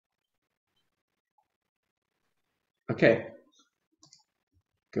Okay,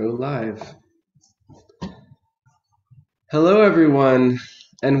 go live. Hello, everyone,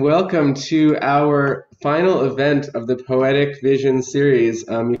 and welcome to our final event of the Poetic Vision series.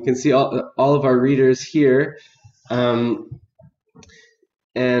 You can see all of our readers here. I'd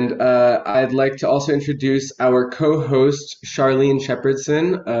like to also introduce our co-host, Charlene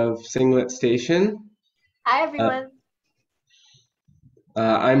Shepherdson of Singlet Station. Hi, everyone.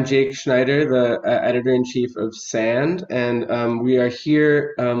 I'm Jake Schneider, the editor-in-chief of Sand, and we are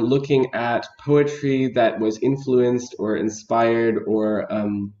here looking at poetry that was influenced or inspired or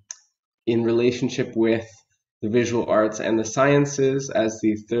in relationship with the visual arts and the sciences as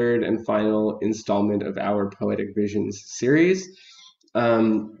the third and final installment of our Poetic Visions series.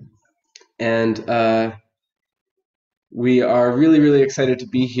 We are really, really excited to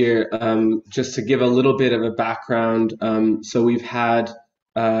be here. Just to give a little bit of a background, so we've had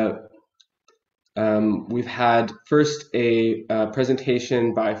first a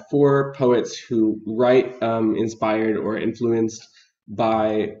presentation by 4 poets who write inspired or influenced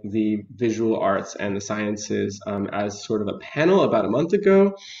by the visual arts and the sciences as sort of a panel about a month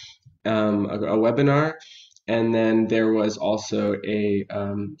ago, a webinar. And then there was also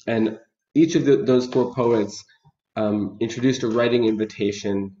and each of those 4 poets introduced a writing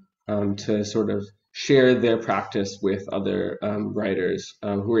invitation to sort of share their practice with other writers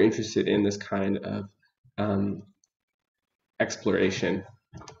who are interested in this kind of exploration.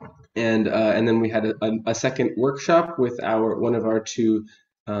 And then we had a second workshop with one of our 2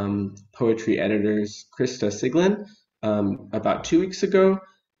 poetry editors, Krista Siglin, about 2 weeks ago.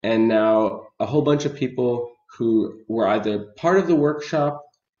 And now a whole bunch of people who were either part of the workshop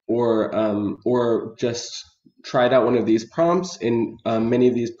or just tried out one of these prompts. And many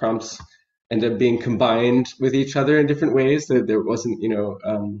of these prompts ended up being combined with each other in different ways. There wasn't,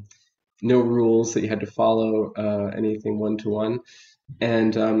 no rules that you had to follow anything one-to-one,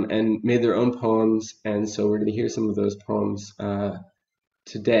 and made their own poems. And so we're going to hear some of those poems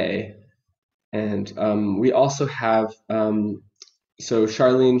today. And we also have, so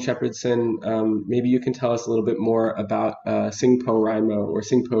Charlene Shepherdson, maybe you can tell us a little bit more about SingPoWriMo or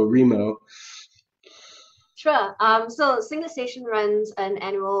SingPoWriMo. Sure. So Singlet Station runs an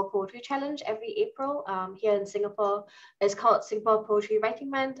annual poetry challenge every April here in Singapore. It's called Singapore Poetry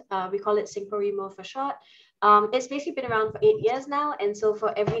Writing Month. We call it SingPoWriMo for short. It's basically been around for 8 years now. And so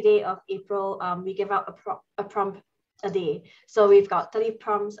for every day of April, we give out a prompt a day. So we've got 30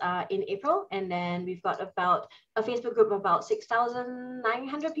 prompts in April, and then we've got about a Facebook group of about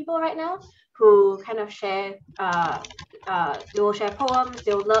 6,900 people right now who kind of share, they will share poems,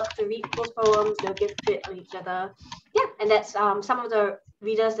 they'll love to read those poems, they'll give credit on each other. Yeah, and that's some of the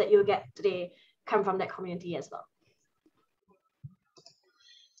readers that you'll get today come from that community as well.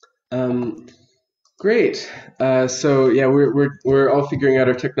 Great. So yeah, we're all figuring out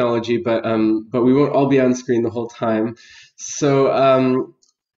our technology, but we won't all be on screen the whole time. So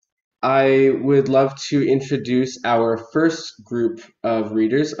I would love to introduce our first group of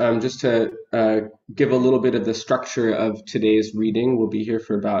readers. Just to give a little bit of the structure of today's reading. We'll be here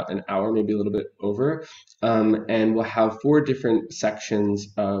for about an hour, maybe a little bit over, and we'll have 4 different sections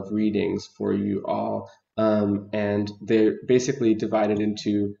of readings for you all, and they're basically divided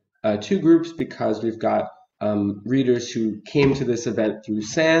into 2 groups because we've got readers who came to this event through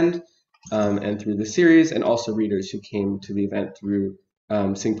Sand and through the series, and also readers who came to the event through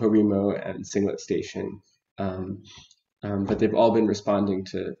SingPoWriMo and Singlet Station. But they've all been responding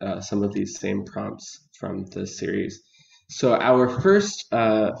to some of these same prompts from the series. So our first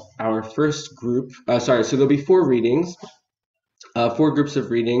group, so there'll be 4 readings, 4 groups of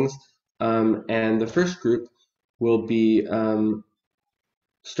readings, and the first group will be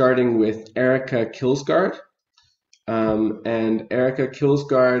starting with Erika Kielsgard. And Erika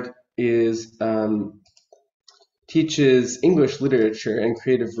Kielsgard teaches English literature and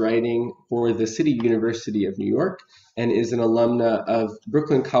creative writing for the City University of New York, and is an alumna of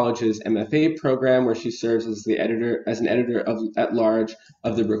Brooklyn College's MFA program, where she serves as an editor at large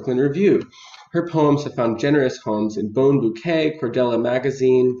of the Brooklyn Review. Her poems have found generous homes in Bone Bouquet, Cordella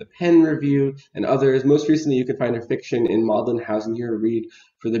Magazine, The Pen Review, and others. Most recently, you can find her fiction in Maudlin House and hear her read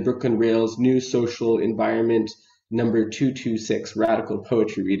for the Brooklyn Rail's New Social Environment number 226 Radical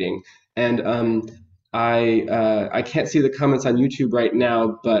Poetry Reading. And I can't see the comments on YouTube right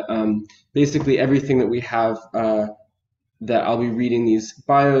now, but basically everything that we have that I'll be reading these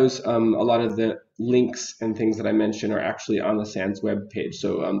bios, a lot of the links and things that I mentioned are actually on the SANS webpage.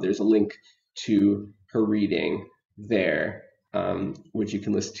 So there's a link to her reading there, which you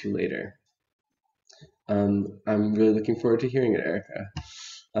can listen to later. I'm really looking forward to hearing it, Erika.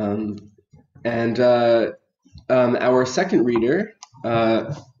 Our second reader,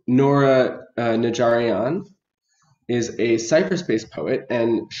 Nora Nadjarian, is a Cyprus-based poet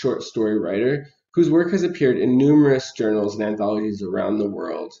and short story writer whose work has appeared in numerous journals and anthologies around the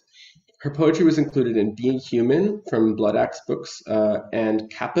world. Her poetry was included in Being Human from Blood Axe Books and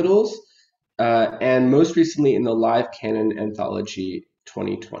Capitals, and most recently in the Live Canon Anthology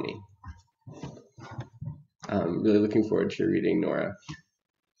 2020. Really looking forward to your reading, Nora.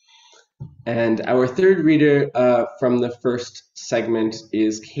 And our third reader from the first segment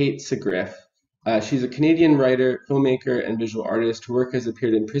is Kate Segriff. She's a Canadian writer, filmmaker, and visual artist. Her work has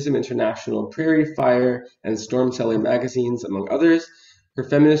appeared in Prism International, Prairie Fire, and Storm Cellar magazines, among others. Her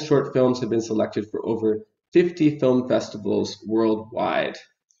feminist short films have been selected for over 50 film festivals worldwide.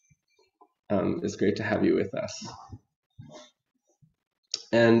 It's great to have you with us.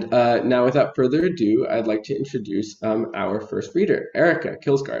 And now, without further ado, I'd like to introduce our first reader, Erika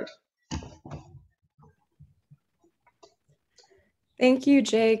Kielsgard. Thank you,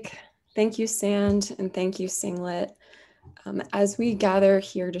 Jake. Thank you, Sand, and thank you, Singlet. As we gather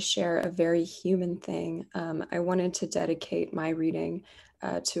here to share a very human thing, I wanted to dedicate my reading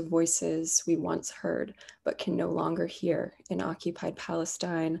to voices we once heard but can no longer hear in occupied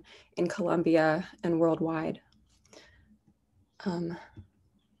Palestine, in Colombia, and worldwide.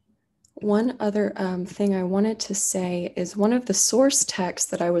 One other thing I wanted to say is one of the source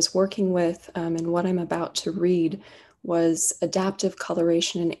texts that I was working with and what I'm about to read was Adaptive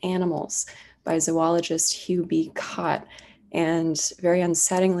Coloration in Animals by zoologist Hugh B. Cott. And very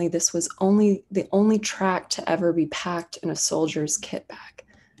unsettlingly, this was the only track to ever be packed in a soldier's kit bag.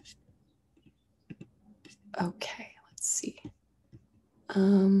 Okay, let's see.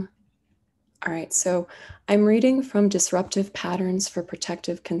 All right, so I'm reading from Disruptive Patterns for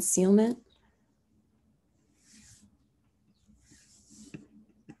Protective Concealment.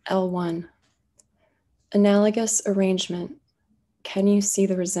 L1. Analogous arrangement. Can you see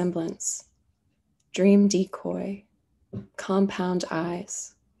the resemblance? Dream decoy. Compound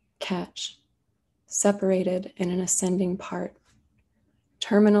eyes. Catch. Separated in an ascending part.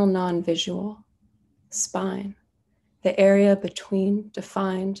 Terminal non-visual. Spine. The area between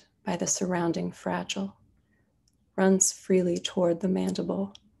defined by the surrounding fragile. Runs freely toward the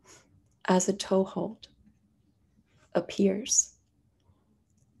mandible. As a toehold. Appears.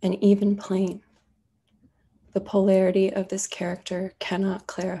 An even plane. The polarity of this character cannot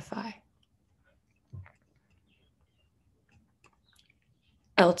clarify.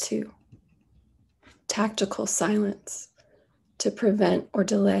 L2. Tactical silence. To prevent or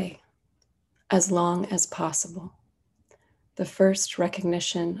delay. As long as possible. The first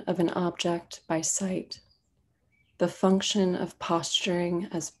recognition of an object by sight. The function of posturing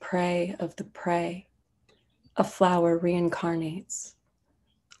as prey of the prey. A flower reincarnates.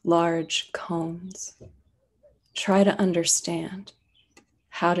 Large cones. Try to understand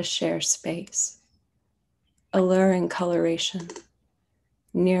how to share space. Alluring coloration.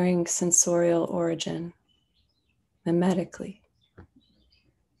 Nearing sensorial origin. Mimetically.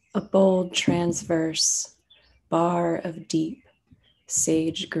 A bold transverse. Bar of deep,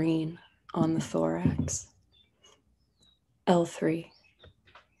 sage green on the thorax. L3.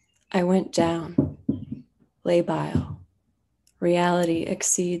 I went down, labile. Reality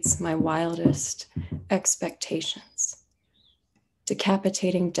exceeds my wildest expectations.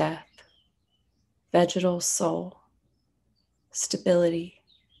 Decapitating death, vegetal soul, stability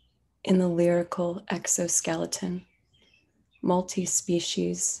in the lyrical exoskeleton,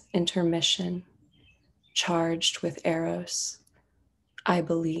 multi-species intermission, charged with eros, I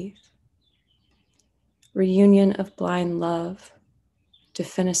believe. Reunion of blind love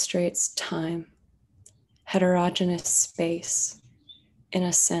defenestrates time, heterogeneous space, in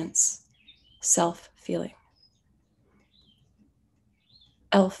a sense, self-feeling.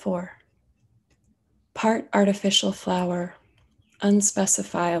 L4. Part artificial flower,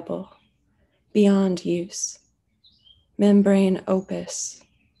 unspecifiable, beyond use, membrane opus,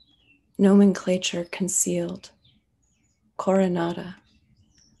 nomenclature concealed, coronata,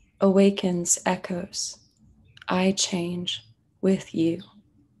 awakens echoes, I change with you,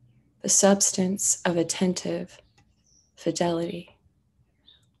 the substance of attentive fidelity,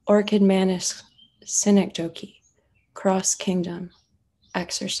 orchid manus synecdoche, cross kingdom,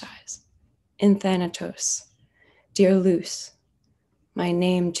 exercise, in thanatos, dear Luce, my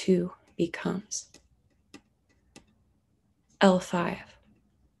name too becomes. L5.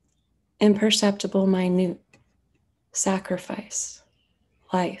 Imperceptible minute, sacrifice,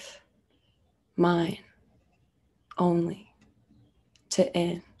 life, mine, only, to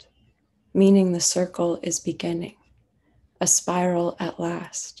end, meaning the circle is beginning, a spiral at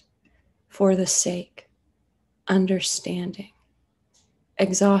last, for the sake, understanding,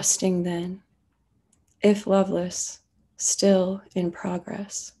 exhausting then, if loveless, still in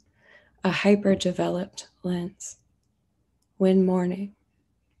progress, a hyper-developed lens, when morning,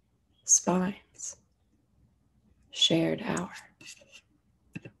 spines, shared hour.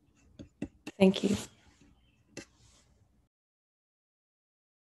 Thank you.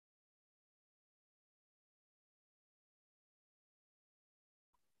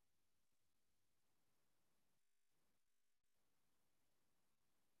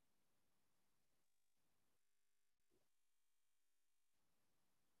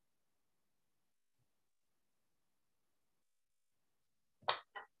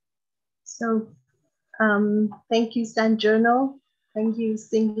 So thank you, Stand Journal. Thank you,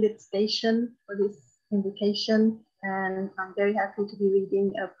 Singlet Station, for this invitation. And I'm very happy to be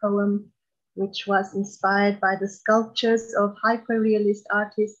reading a poem which was inspired by the sculptures of hyperrealist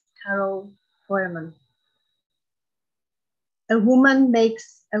artist Carol Foreman. A woman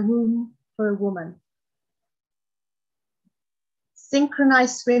makes a womb for a woman.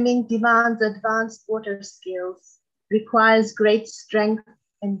 Synchronized swimming demands advanced water skills, requires great strength,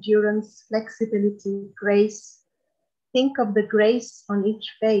 endurance, flexibility, grace. Think of the grace on each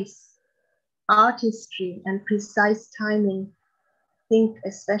face, artistry and precise timing. Think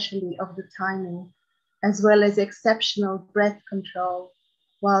especially of the timing, as well as exceptional breath control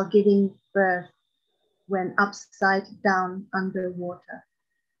while giving birth when upside down underwater.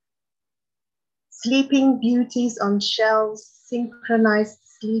 Sleeping beauties on shelves, synchronized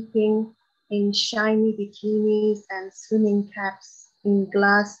sleeping in shiny bikinis and swimming caps in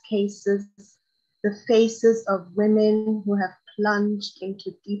glass cases, the faces of women who have plunged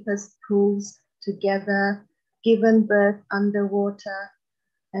into deepest pools together, given birth underwater,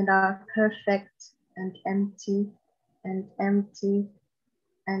 and are perfect and empty and empty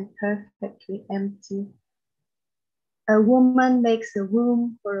and perfectly empty. A woman makes a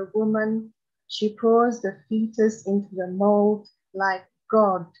womb for a woman. She pours the fetus into the mold like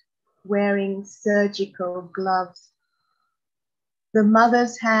God wearing surgical gloves. The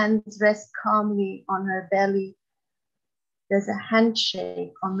mother's hands rest calmly on her belly. There's a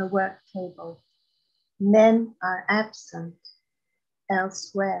handshake on the work table. Men are absent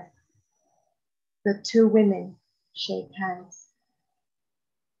elsewhere. The two women shake hands.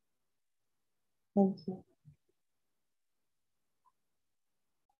 Thank you.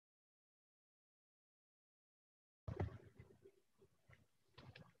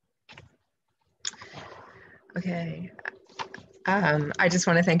 Okay. I just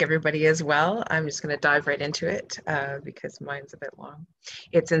want to thank everybody as well. I'm just going to dive right into it because mine's a bit long.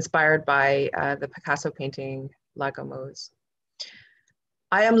 It's inspired by the Picasso painting Lagomos.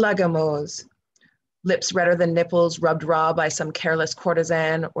 I am Lagomos, lips redder than nipples rubbed raw by some careless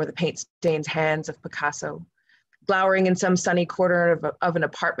courtesan or the paint-stained hands of Picasso. Glowering in some sunny corner of an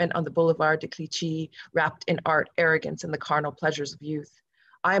apartment on the Boulevard de Clichy, wrapped in art, arrogance, and the carnal pleasures of youth.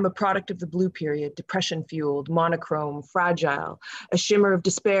 I am a product of the blue period, depression-fueled, monochrome, fragile, a shimmer of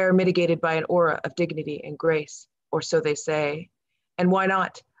despair mitigated by an aura of dignity and grace, or so they say. And why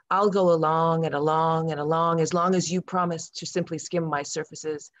not? I'll go along and along and along as long as you promise to simply skim my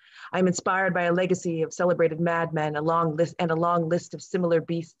surfaces. I'm inspired by a legacy of celebrated madmen, and a long list of similar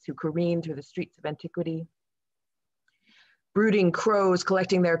beasts who careen through the streets of antiquity. Brooding crows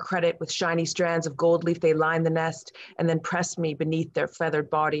collecting their credit with shiny strands of gold leaf, they line the nest and then press me beneath their feathered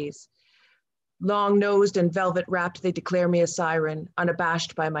bodies. Long-nosed and velvet-wrapped, they declare me a siren,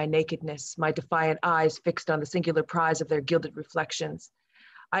 unabashed by my nakedness, my defiant eyes fixed on the singular prize of their gilded reflections.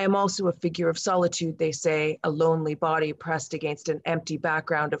 I am also a figure of solitude, they say, a lonely body pressed against an empty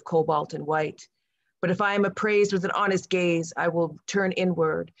background of cobalt and white. But if I am appraised with an honest gaze, I will turn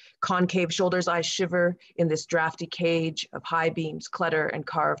inward. Concave shoulders, I shiver in this drafty cage of high beams, clutter, and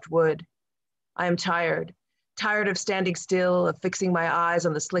carved wood. I am tired of standing still, of fixing my eyes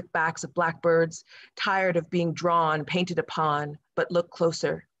on the slick backs of blackbirds, tired of being drawn, painted upon, but look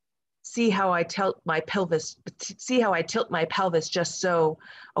closer. See how I tilt my pelvis just so,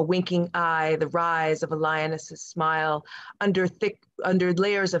 a winking eye, the rise of a lioness's smile. Under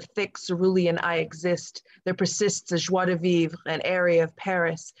layers of thick cerulean I exist. There persists a joie de vivre, an area of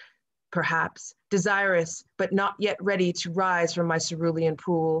Paris, perhaps, desirous, but not yet ready to rise from my cerulean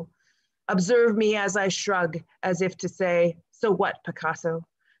pool. Observe me as I shrug, as if to say, so what, Picasso?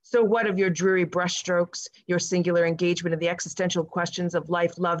 So what of your dreary brushstrokes, your singular engagement in the existential questions of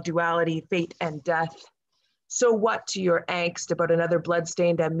life, love, duality, fate, and death? So what to your angst about another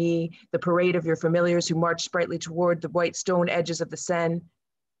blood-stained ami, the parade of your familiars who march sprightly toward the white stone edges of the Seine?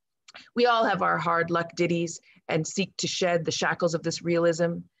 We all have our hard luck ditties and seek to shed the shackles of this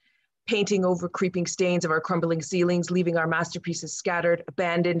realism. painting over creeping stains of our crumbling ceilings, leaving our masterpieces scattered,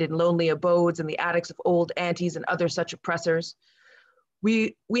 abandoned in lonely abodes in the attics of old aunties and other such oppressors.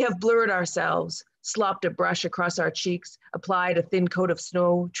 We have blurred ourselves, slopped a brush across our cheeks, applied a thin coat of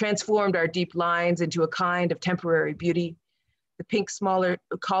snow, transformed our deep lines into a kind of temporary beauty. The pink smaller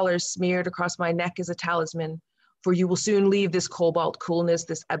collar smeared across my neck is a talisman, for you will soon leave this cobalt coolness,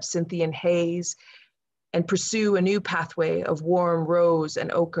 this absinthian haze, and pursue a new pathway of warm rose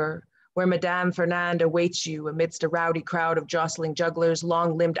and ochre, where Madame Fernande awaits you amidst a rowdy crowd of jostling jugglers,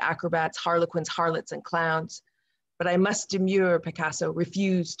 long-limbed acrobats, harlequins, harlots, and clowns. But I must demur, Picasso,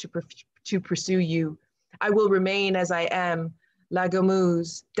 refuse to pursue you. I will remain as I am, La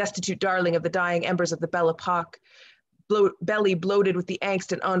Gommeuse, destitute darling of the dying embers of the Belle Epoque, belly bloated with the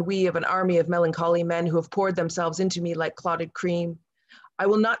angst and ennui of an army of melancholy men who have poured themselves into me like clotted cream. I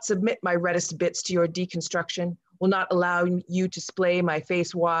will not submit my reddest bits to your deconstruction, will not allow you to splay my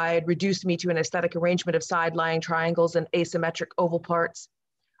face wide, reduce me to an aesthetic arrangement of side-lying triangles and asymmetric oval parts.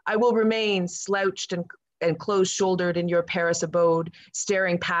 I will remain slouched and close-shouldered in your Paris abode,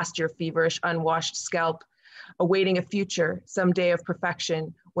 staring past your feverish, unwashed scalp, awaiting a future, some day of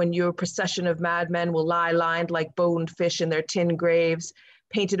perfection, when your procession of madmen will lie lined like boned fish in their tin graves,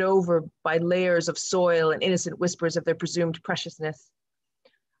 painted over by layers of soil and innocent whispers of their presumed preciousness.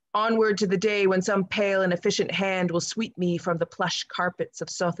 Onward to the day when some pale and efficient hand will sweep me from the plush carpets of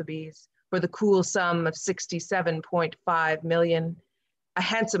Sotheby's for the cool sum of 67.5 million, a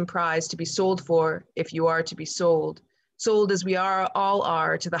handsome prize to be sold for if you are to be sold as we all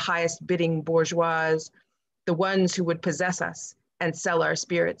are to the highest bidding bourgeois, the ones who would possess us and sell our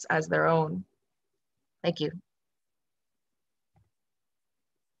spirits as their own. Thank you.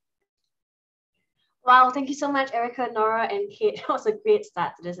 Wow, thank you so much, Erika, Nora, and Kate. That was a great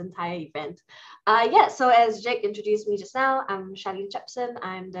start to this entire event. Yeah, so as Jake introduced me just now, I'm Charlene Jepson.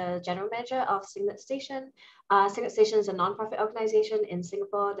 I'm the General Manager of Singlet Station. Singlet Station is a non-profit organization in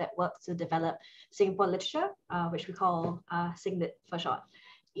Singapore that works to develop Singapore literature, which we call Singlet for short.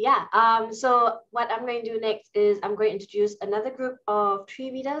 Yeah, so what I'm going to do next is I'm going to introduce another group of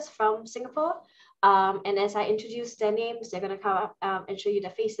 3 readers from Singapore. And as I introduce their names, they're going to come up and show you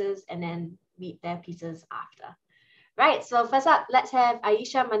their faces and then read their pieces after. Right, so first up, let's have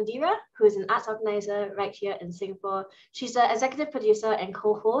Ayilisha Manthira, who is an arts organizer right here in Singapore. She's the executive producer and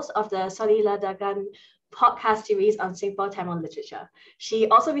co-host of the Soli Ladagan podcast series on Singapore Tamil literature. She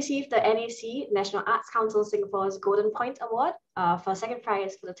also received the NAC, National Arts Council Singapore's Golden Point Award for second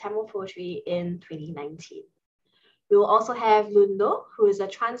prize for the Tamil poetry in 2019. We will also have Lune Loh, who is a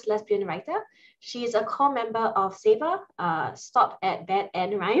trans lesbian writer. She is a core member of SAVA, Stop at Bad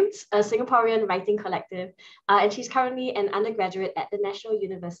End Rhymes, a Singaporean writing collective, and she's currently an undergraduate at the National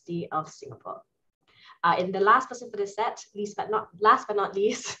University of Singapore. And the last person for this set, last but not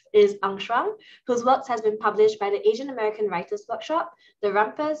least, is Shuang, whose works has been published by the Asian American Writers Workshop, the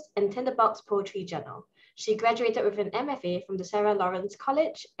Rumpus, and Tinderbox Poetry Journal. She graduated with an MFA from the Sarah Lawrence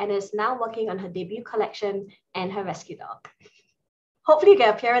College and is now working on her debut collection and her rescue dog. Hopefully you get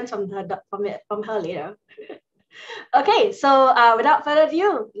an appearance from her later. Okay, so without further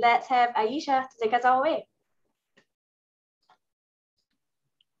ado, let's have Ayilisha to take us all away.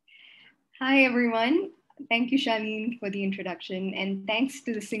 Hi, everyone. Thank you, Charlene, for the introduction. And thanks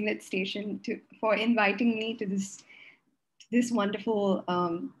to the Singlet Station for inviting me to this wonderful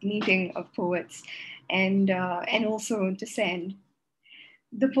meeting of poets and also to Send.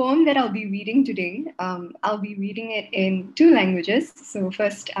 The poem that I'll be reading today, I'll be reading it in 2 languages. So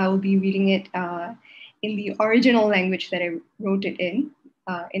first, I will be reading it in the original language that I wrote it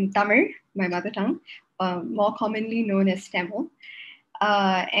in Tamil, my mother tongue, more commonly known as Tamil.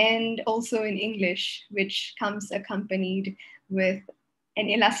 And also in English, which comes accompanied with an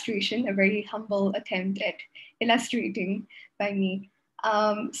illustration, a very humble attempt at illustrating by me.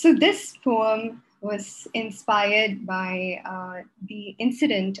 So this poem was inspired by the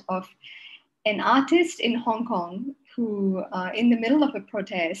incident of an artist in Hong Kong who, in the middle of a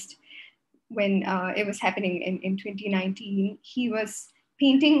protest, when it was happening in 2019, he was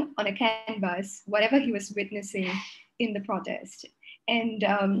painting on a canvas whatever he was witnessing in the protest.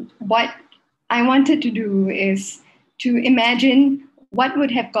 And what I wanted to do is to imagine what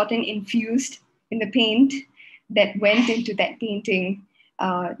would have gotten infused in the paint that went into that painting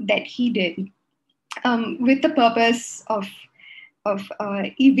that he did, with the purpose of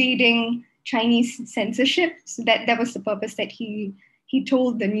evading Chinese censorship. So that was the purpose that he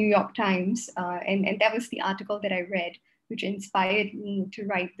told the New York Times, and that was the article that I read, which inspired me to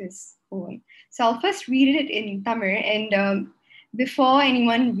write this poem. So I'll first read it in Tamil, and before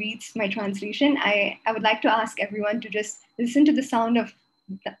anyone reads my translation, I would like to ask everyone to just listen to the sound of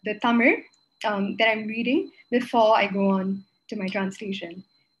the Tamil that I'm reading before I go on to my translation.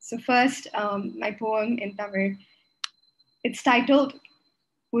 So first, my poem in Tamil, it's titled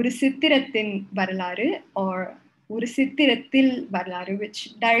Oru Sittirathin Varalaru, or Oru Sittirathil Varalaru, which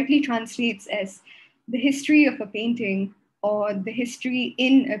directly translates as the history of a painting, or the history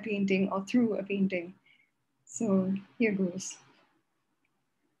in a painting, or through a painting. So here goes.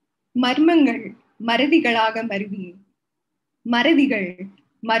 Marmangal Maradhigalaga Maruvi, Maradigal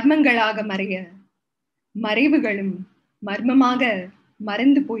Marmangalaga Maria, Marevugalum Marmamaga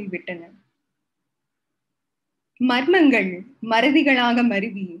Marandu Poi Vittana. Marmangal Maradhigalaga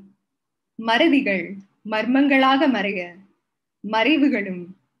Maruvi, Maradigal Marmangalaga Maria,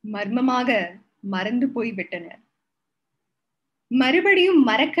 Marevugalum Marmamaga Marandu Poi Vittana. மறுபடியும்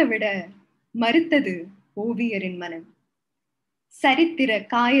மறக்க விட மறுத்தது ஓவியரின் மனம். சரித்திர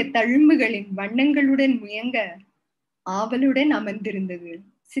காய தழும்புகளின் வண்ணங்களுடன் முயங்க ஆவலுடன் அமர்ந்திருந்தது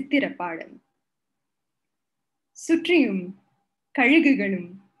சித்திர பாடம். சுற்றியும் கழுகுகளும்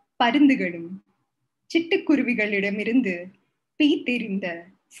பருந்துகளும் சிட்டுக்குருவிகளிடமிருந்து பீத்தெறிந்த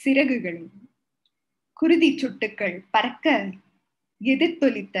சிறகுகளும் குருதி சுட்டுக்கள் பறக்க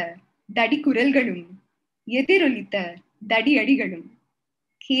எதிர்த்தொலித்த தடிக்குரல்களும் எதிரொலித்த தடியடிகளும்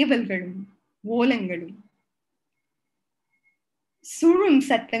கேவல்களும் ஓலங்களும் சூழும்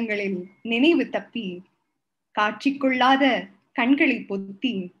சத்தங்களில் நினைவு தப்பி காட்சி கொள்ளாத கண்களை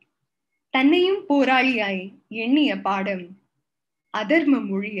பொத்தி தன்னையும் போராளியாய் எண்ணிய பாடம் அதர்மம்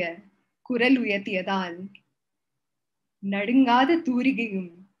ஒழிய குரல் உயர்த்தியதால் நடுங்காத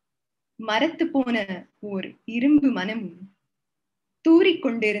தூரிகையும் மரத்து போன ஓர் இரும்பு மனமும்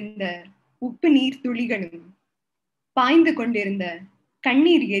தூறிக்கொண்டிருந்த உப்பு நீர் துளிகளும் பாய்ந்து கொண்டிருந்த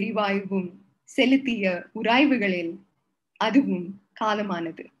கண்ணீர் எரிவாயுவும் செலுத்திய உராய்வுகளில் அதுவும்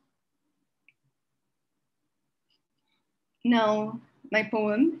காலமானது. Now, my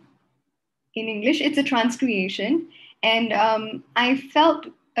poem in English, it's a transcreation, and I felt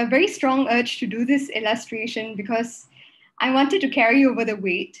a very strong urge to do this illustration because I wanted to carry over the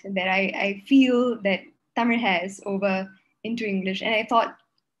weight that I feel that Tamil has over into English, and I thought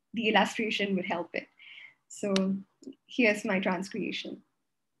the illustration would help it. So here's my transcreation.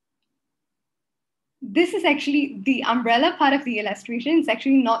 This is actually the umbrella part of the illustration. It's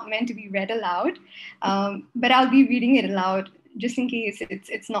actually not meant to be read aloud, but I'll be reading it aloud just in case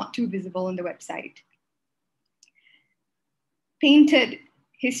it's not too visible on the website. Painted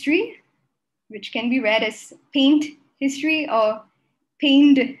history, which can be read as paint history or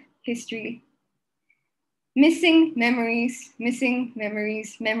pained history. Missing memories,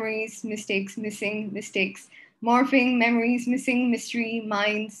 memories, mistakes, missing mistakes. Morphing, memories, missing, mystery,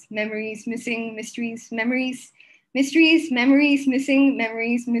 minds, memories, missing, mysteries, memories, memories, missing,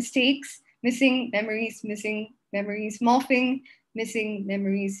 memories, mistakes, missing, memories, morphing, missing,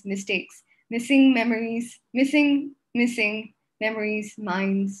 memories, mistakes, missing, memories, missing, memories,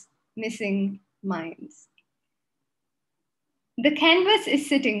 minds, missing, minds. The canvas is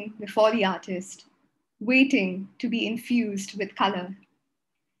sitting before the artist, waiting to be infused with color.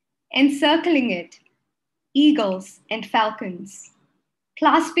 Encircling it, eagles and falcons,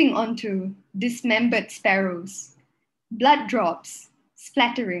 clasping onto dismembered sparrows, blood drops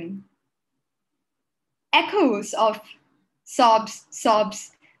splattering. Echoes of sobs, sobs,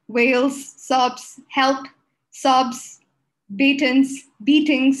 wails, sobs, help, sobs, beatings,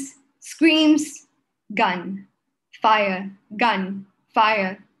 screams, gun, fire, gun,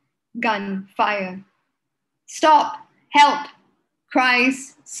 fire, gun, fire. Stop, help,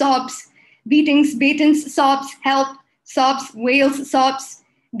 cries, sobs, beatings, sobs, help, sobs, wails, sobs,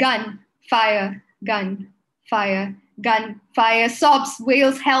 gun, fire, gun, fire, gun, fire, sobs,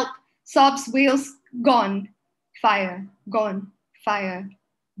 wails, help, sobs, wails, gone, fire, gone, fire,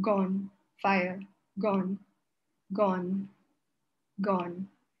 gone, fire, gone, gone, gone,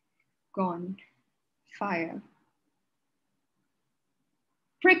 gone, fire.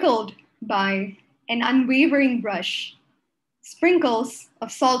 Prickled by an unwavering brush, sprinkles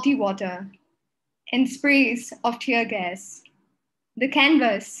of salty water, and sprays of tear gas, the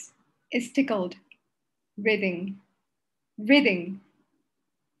canvas is tickled, writhing,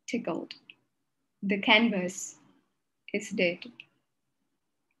 tickled. The canvas is dead.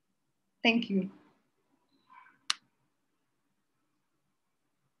 Thank you.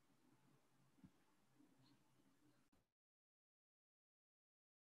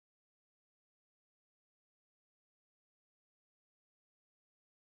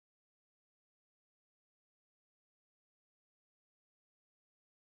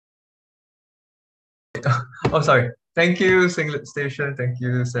 Oh, sorry. Thank you, Singlet Station. Thank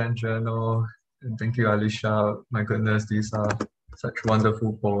you, Sandra. No, and thank you, Ayilisha. My goodness, these are such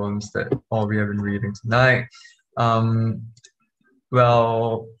wonderful poems that all we have been reading tonight.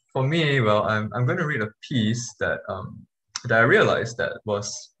 Well, for me, I'm going to read a piece that that I realized that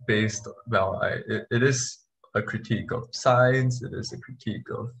was based, it is a critique of science, it is a critique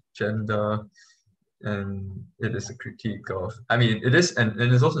of gender, and it is a critique of, it is, and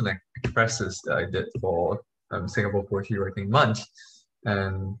it's also like expresses that I did for Singapore Poetry Writing Month.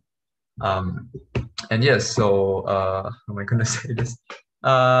 And yes, so how am I gonna say this?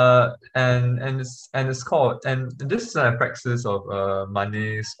 And it's called, and this is a praxis of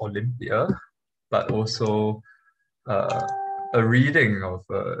Manet's Olympia, but also a reading of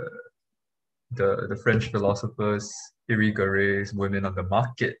the French philosophers Erika Kielsgard's Women on the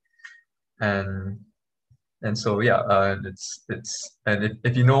Market, and so yeah, and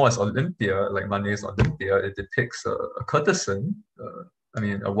if you know what's Olympia, like Manet's Olympia, it depicts a courtesan,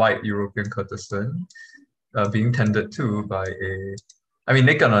 a white European courtesan, being tended to by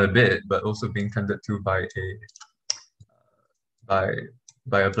naked on a bed, but also being tended to by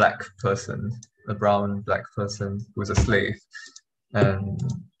a black person, a brown black person who's a slave, and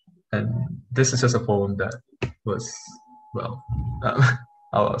this is just a poem that was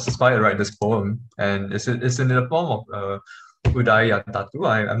I was inspired to write this poem, and it's in the form of Udaya Tatu.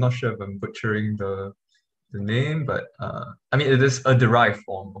 I'm not sure if I'm butchering the name, but it is a derived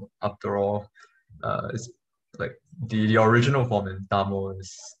form after all. It's like the original form in Tamil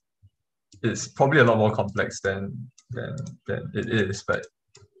is probably a lot more complex than it is, but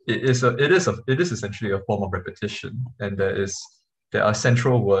it is essentially a form of repetition, and there are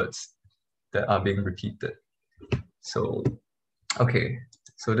central words that are being repeated. So okay,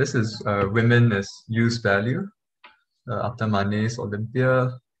 so this is Women as Use Value, after Manet's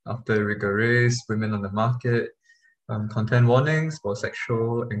Olympia, after Erika Kielsgard's Women on the Market, content warnings for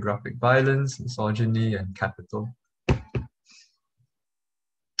sexual and graphic violence, misogyny, and capital.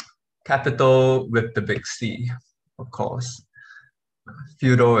 Capital with the big C, of course.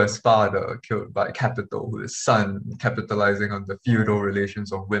 Feudal as father, killed by capital, who is son, capitalizing on the feudal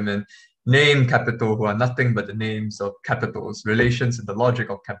relations of women. Name capital, who are nothing but the names of capitals, relations in the logic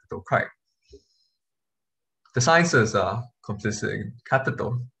of capital crime. The sciences are complicit in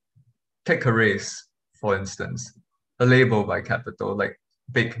capital. Take a race, for instance, a label by capital, like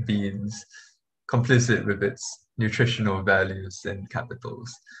baked beans, complicit with its nutritional values and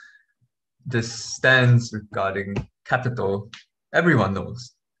capitals. This stands regarding capital, everyone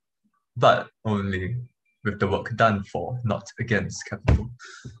knows, but only with the work done for, not against capital.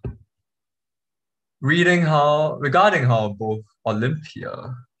 Regarding how both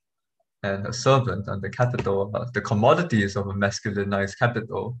Olympia and a servant under capital are the commodities of a masculinized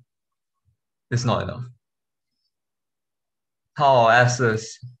capital is not enough. How our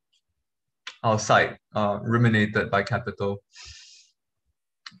asses, our sight, are ruminated by capital.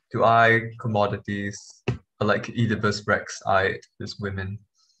 To eye commodities like Oedipus Rex eyed his women.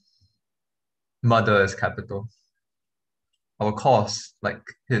 Mother as capital. Our cause, like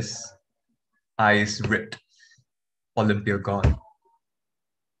his eyes ripped, Olympia gone.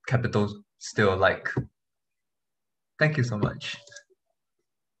 Capital still alike. Thank you so much.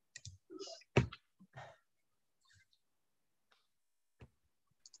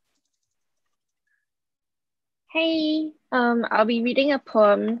 Hey, I'll be reading a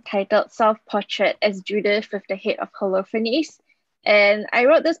poem titled Self-Portrait as Judith with the Head of Holofernes. And I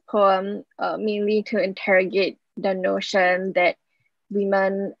wrote this poem mainly to interrogate the notion that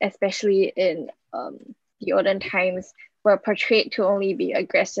women, especially in the olden times, were portrayed to only be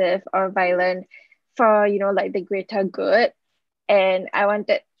aggressive or violent for, like the greater good. And I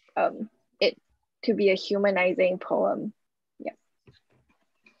wanted it to be a humanizing poem. Yeah.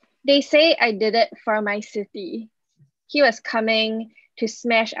 They say I did it for my city. He was coming to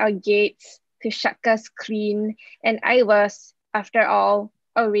smash our gates, to shuck us clean, and I was, after all,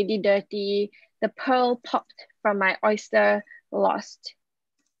 already dirty, the pearl popped from my oyster lost.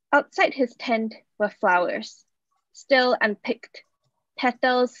 Outside his tent were flowers, still unpicked,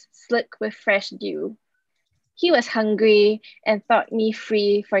 petals slick with fresh dew. He was hungry and thought me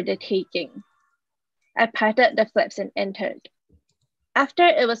free for the taking. I parted the flaps and entered. After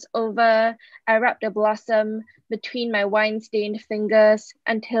it was over, I rubbed the blossom between my wine-stained fingers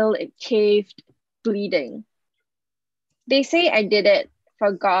until it caved, bleeding. They say I did it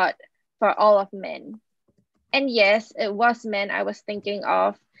for God, for all of men. And yes, it was men I was thinking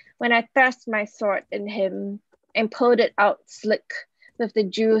of when I thrust my sword in him and pulled it out slick with the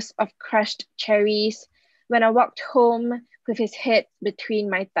juice of crushed cherries when I walked home with his head between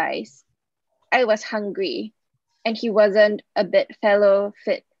my thighs. I was hungry, and he wasn't a bit fellow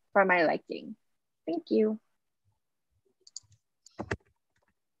fit for my liking. Thank you.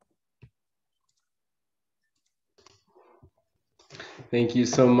 Thank you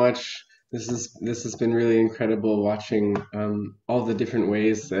so much. This has been really incredible watching all the different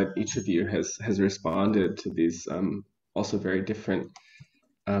ways that each of you has responded to these also very different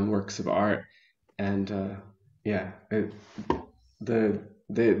works of art, and yeah,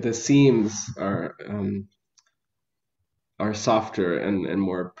 the seams are softer and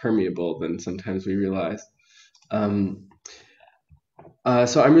more permeable than sometimes we realize. So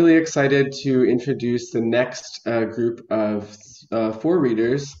I'm really excited to introduce the next group of 4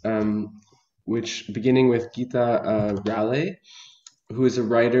 readers, which beginning with Gita Ralleigh, who is a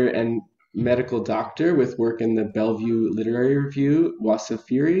writer and medical doctor with work in the Bellevue Literary Review,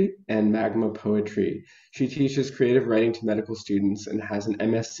 Wasafiri, and Magma Poetry. She teaches creative writing to medical students and has an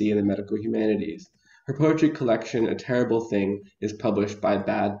MSc in the medical humanities. Her poetry collection, A Terrible Thing, is published by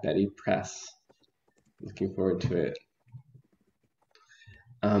Bad Betty Press. Looking forward to it.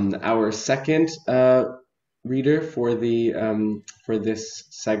 Our second reader for this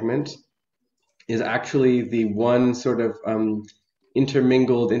segment is actually the one sort of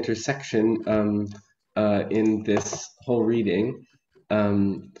intermingled intersection in this whole reading,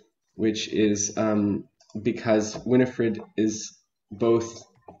 which is because Winifred is both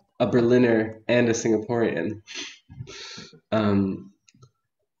a Berliner and a Singaporean.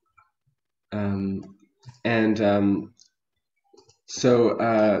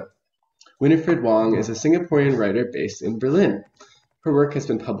 So Winifred Wong is a Singaporean writer based in Berlin. Her work has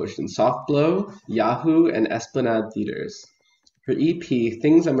been published in Softblow, Yahoo, and Esplanade Theaters. Her EP,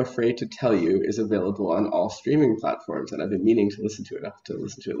 Things I'm Afraid to Tell You, is available on all streaming platforms, and I've been meaning to listen to it. I'll have to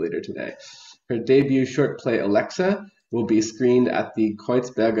listen to it later today. Her debut short play, Alexa, will be screened at the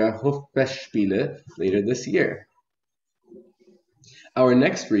Kreuzberger Hoffestspiele later this year. Our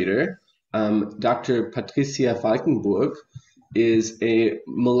next reader, Dr. Patricia Falkenburg, is a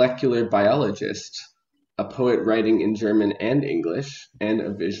molecular biologist, a poet writing in German and English, and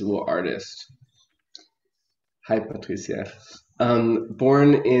a visual artist. Hi, Patricia.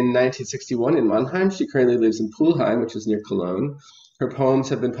 Born in 1961 in Mannheim, she currently lives in Pulheim, which is near Cologne. Her poems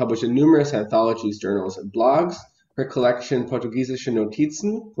have been published in numerous anthologies, journals, and blogs. Her collection, Portugiesische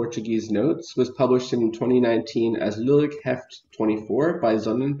Notizen, Portuguese Notes, was published in 2019 as Lyrikheft 24 by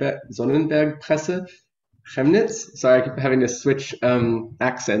Sonnenberg Presse, Chemnitz. Sorry, I keep having to switch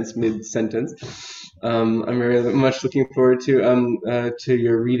accents mid-sentence. I'm very much looking forward to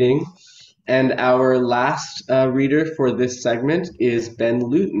your reading. And our last reader for this segment is Ben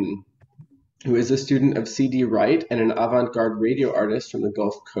Luton, who is a student of C.D. Wright and an avant-garde radio artist from the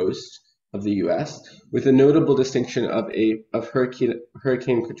Gulf Coast of the U.S., with a notable distinction of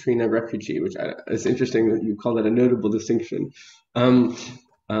Hurricane Katrina refugee, which is interesting that you call that a notable distinction.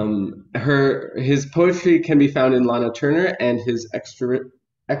 His poetry can be found in Lana Turner and his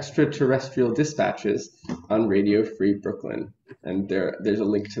extraterrestrial dispatches on Radio Free Brooklyn. And there's a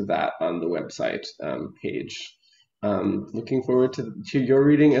link to that on the website page. Looking forward to your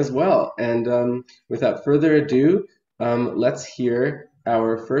reading as well. And without further ado, let's hear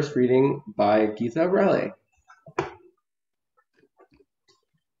our first reading by Gita Ralleigh.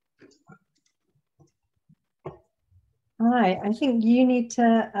 Hi, I think you need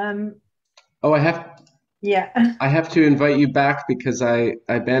to. Oh, I have. Yeah. I have to invite you back because I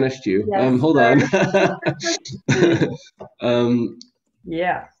banished you. Yes, Hold on.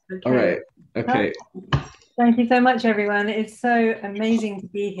 Yeah. Okay. All right. Okay. Thank you so much, everyone. It's so amazing to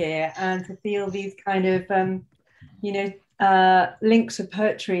be here and to feel these kind of, links of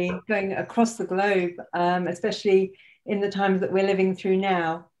poetry going across the globe, especially in the times that we're living through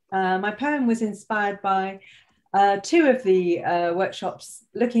now. My poem was inspired by 2 of the workshops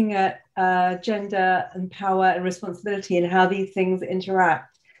looking at gender and power and responsibility and how these things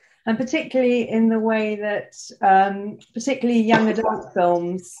interact, and particularly in the way that particularly young adult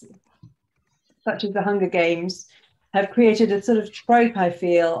films such as The Hunger Games have created a sort of trope, I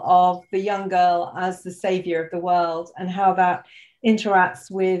feel, of the young girl as the savior of the world, and how that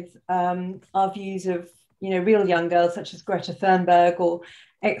interacts with our views of real young girls such as Greta Thunberg or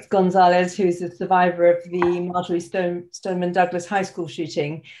X Gonzalez, who's a survivor of the Marjorie Stoneman Douglas high school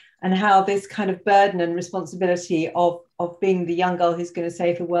shooting, and how this kind of burden and responsibility of being the young girl who's going to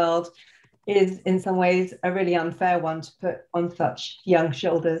save the world is in some ways a really unfair one to put on such young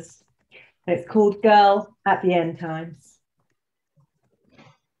shoulders. It's called Girl at the End Times.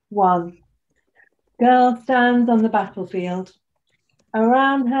 1. Girl stands on the battlefield.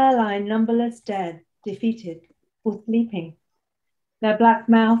 Around her lie numberless dead, defeated, or sleeping. Their black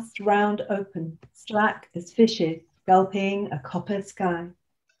mouths round open, slack as fishes, gulping a copper sky.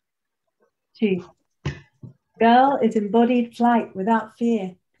 2. Girl is embodied flight without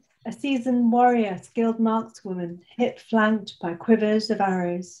fear, A seasoned warrior, skilled markswoman, hip-flanked by quivers of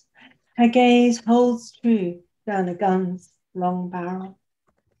arrows. Her gaze holds true down a gun's long barrel.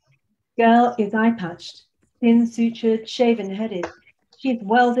 Girl is eye-patched, thin-sutured, shaven-headed. She's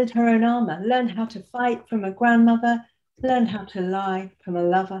welded her own armor, learned how to fight from a grandmother, learned how to lie from a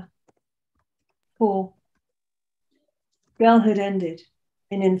lover. 4. Girlhood ended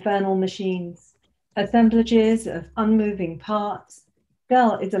in infernal machines, assemblages of unmoving parts.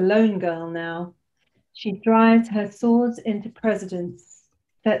 Girl is a lone girl now. She drives her swords into presidents,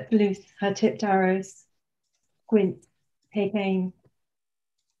 sets loose her tipped arrows. Squint, take aim.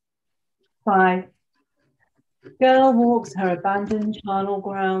 5. Girl walks her abandoned charnel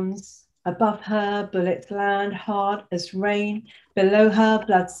grounds. Above her, bullets land hard as rain. Below her,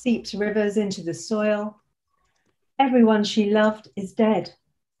 blood seeps rivers into the soil. Everyone she loved is dead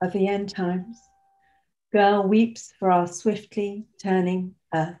of the end times. Girl weeps for our swiftly turning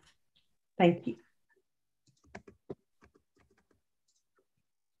earth. Thank you.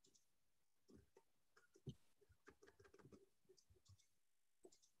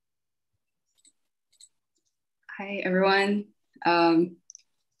 Hi, everyone. The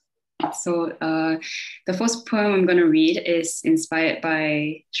first poem I'm going to read is inspired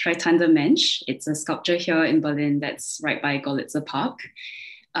by Streitender Mensch. It's a sculpture here in Berlin that's right by Görlitzer Park.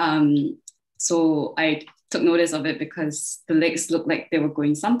 So I took notice of it because the legs look like they were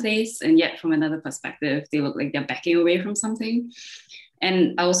going someplace, and yet from another perspective, they look like they're backing away from something.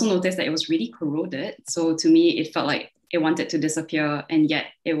 And I also noticed that it was really corroded. So to me, it felt like it wanted to disappear, and yet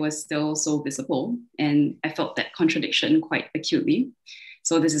it was still so visible. And I felt that contradiction quite acutely.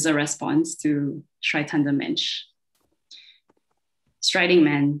 So this is a response to Streitender Mensch. Striding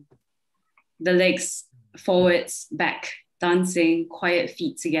man, the legs forwards, back, dancing, quiet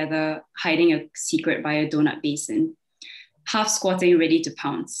feet together, hiding a secret by a donut basin, half squatting, ready to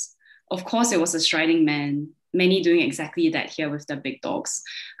pounce. Of course, it was a striding man, many doing exactly that here with their big dogs.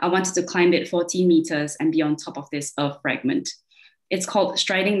 I wanted to climb it 14 meters and be on top of this earth fragment. It's called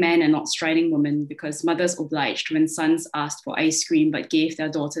striding man and not striding woman because mothers obliged when sons asked for ice cream but gave their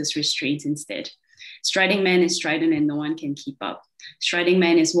daughters restraint instead. Striding man is strident and no one can keep up. Striding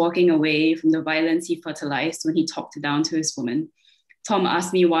man is walking away from the violence he fertilized when he talked down to his woman. Tom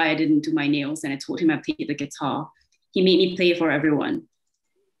asked me why I didn't do my nails and I told him I played the guitar. He made me play for everyone.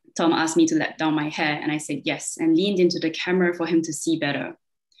 Tom asked me to let down my hair and I said yes and leaned into the camera for him to see better.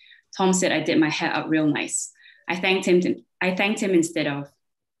 Tom said I did my hair up real nice. I thanked him instead of.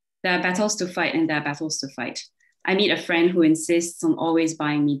 There are battles to fight and there are battles to fight. I meet a friend who insists on always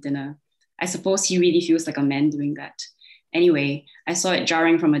buying me dinner. I suppose he really feels like a man doing that. Anyway, I saw it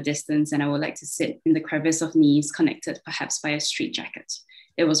jarring from a distance and I would like to sit in the crevice of knees connected perhaps by a street jacket.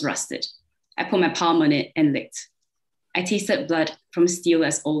 It was rusted. I put my palm on it and licked. I tasted blood from steel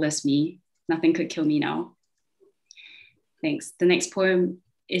as old as me. Nothing could kill me now. Thanks. The next poem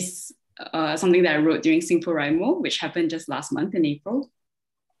is something that I wrote during SingPoWriMo, which happened just last month in April.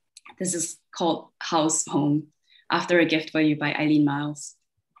 This is called House Home, After a Gift for You by Eileen Miles.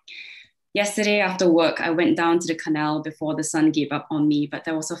 Yesterday after work, I went down to the canal before the sun gave up on me, but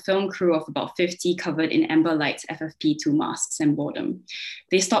there was a film crew of about 50 covered in amber light FFP2 masks and boredom.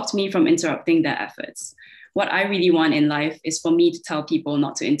 They stopped me from interrupting their efforts. What I really want in life is for me to tell people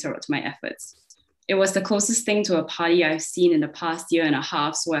not to interrupt my efforts. It was the closest thing to a party I've seen in the past year and a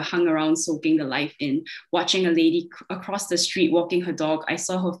half, so I hung around soaking the life in, watching a lady across the street walking her dog. I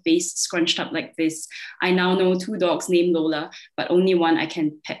saw her face scrunched up like this. I now know 2 dogs named Lola, but only one I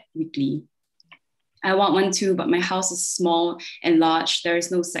can pet weekly. I want one too, but my house is small and large. There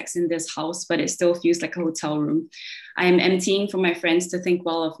is no sex in this house, but it still feels like a hotel room. I am emptying for my friends to think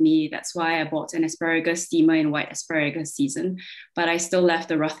well of me. That's why I bought an asparagus steamer in white asparagus season, but I still left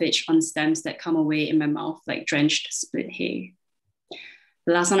the roughage on stems that come away in my mouth like drenched split hay.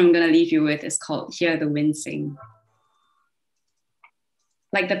 The last one I'm gonna leave you with is called Hear the Wind Sing.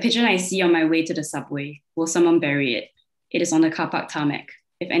 Like the pigeon I see on my way to the subway, will someone bury it? It is on the car park tarmac.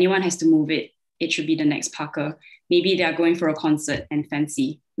 If anyone has to move it, it should be the next Parker. Maybe they are going for a concert and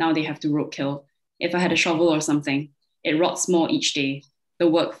fancy. Now they have to roadkill. If I had a shovel or something, it rots more each day. The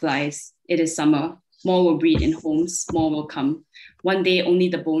work flies. It is summer. More will breed in homes. More will come. One day, only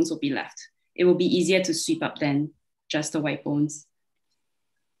the bones will be left. It will be easier to sweep up then. Just the white bones.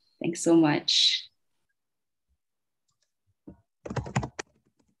 Thanks so much.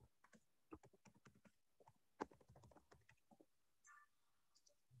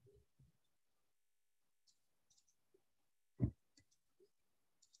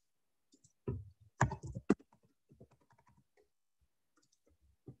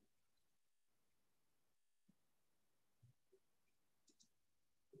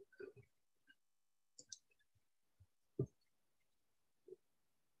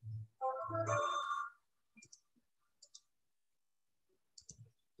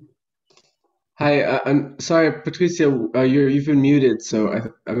 Hi, I'm sorry, Patricia, you've been muted, so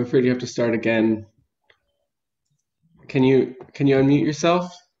I'm afraid you have to start again. Can you unmute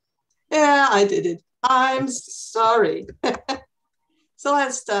yourself? Yeah, I did it. I'm sorry. So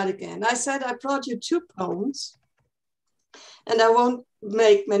I'll start again. I said I brought you 2 poems, and I won't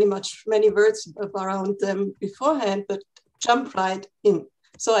make many words around them beforehand, but jump right in.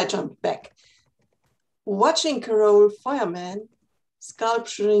 So I jumped back. Watching Carole Feuerman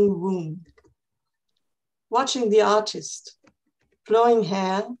sculpturing wound. Watching the artist, flowing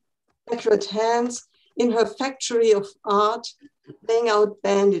hair, accurate hands in her factory of art, laying out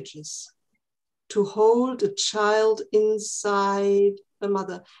bandages to hold a child inside a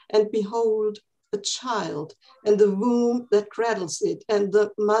mother, and behold a child and the womb that cradles it, and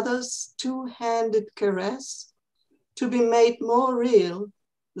the mother's 2-handed caress to be made more real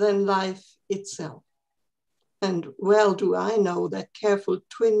than life itself. And well do I know that careful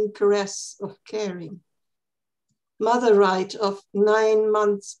twin caress of caring. Mother right of 9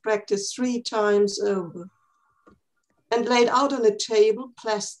 months practice 3 times over, and laid out on a table,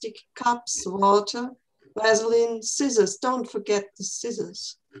 plastic cups, water, Vaseline, scissors, don't forget the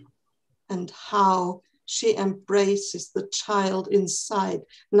scissors. And how she embraces the child inside,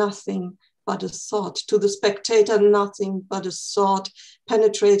 nothing but a thought. To the spectator, nothing but a thought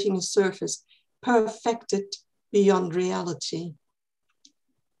penetrating a surface, perfected beyond reality.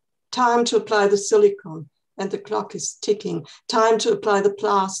 Time to apply the silicone, and the clock is ticking. Time to apply the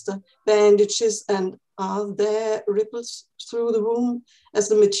plaster, bandages, and are there ripples through the womb as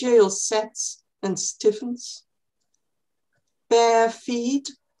the material sets and stiffens? Bare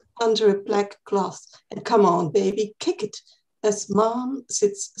feet under a black cloth, and come on, baby, kick it, as mom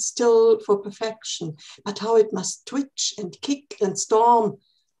sits still for perfection, but how it must twitch and kick and storm.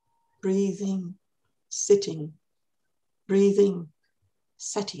 Breathing, sitting, breathing,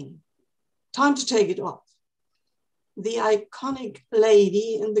 setting. Time to take it off. The iconic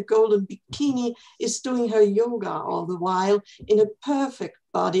lady in the golden bikini is doing her yoga all the while in a perfect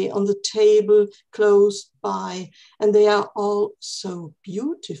body on the table close by. And they are all so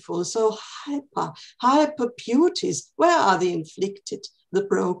beautiful, so hyper beauties. Where are the inflicted, the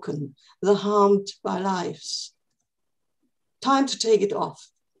broken, the harmed by lives? Time to take it off.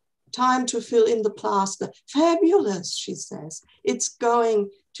 Time to fill in the plaster. Fabulous, she says. It's going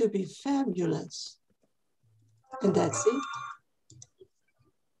to be fabulous. And that's it.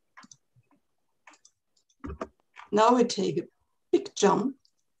 Now we take a big jump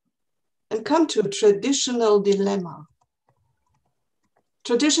and come to a traditional dilemma.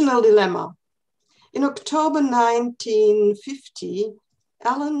 Traditional dilemma. In October 1950,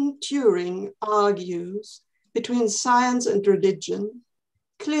 Alan Turing argues between science and religion,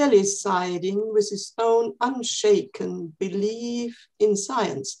 clearly siding with his own unshaken belief in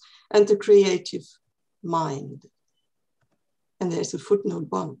science and the creative mind. And there's a footnote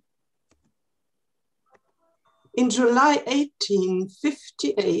 1. In July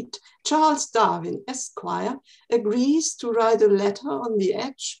 1858, Charles Darwin, Esquire, agrees to write a letter on the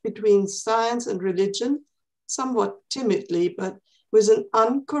edge between science and religion, somewhat timidly, but with an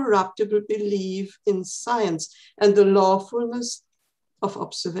uncorruptible belief in science and the lawfulness of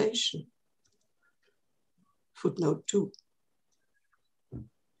observation. Footnote 2.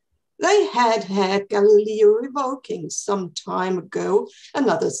 They had Galileo revoking some time ago,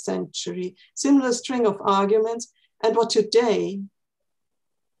 another century, similar string of arguments, and what today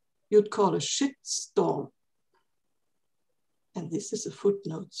you'd call a shitstorm. And this is a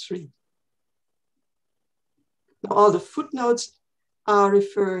footnote 3. Now, all the footnotes are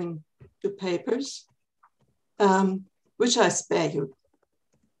referring to papers, which I spare you.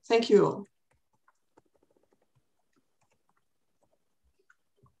 Thank you all.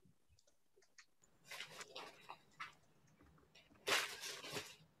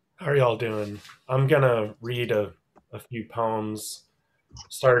 How are y'all doing? I'm gonna read a few poems,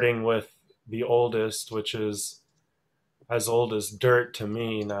 starting with the oldest, which is as old as dirt to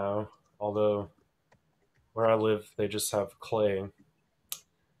me now, although where I live, they just have clay.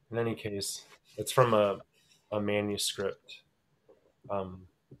 In any case, it's from a manuscript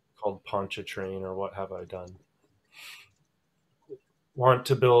called Pontchartrain, or What Have I Done? Want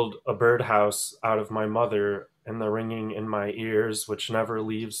to build a birdhouse out of my mother and the ringing in my ears, which never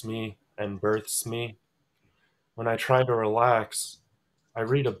leaves me and births me. When I try to relax, I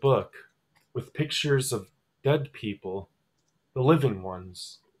read a book with pictures of dead people, the living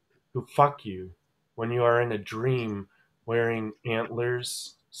ones, who fuck you when you are in a dream wearing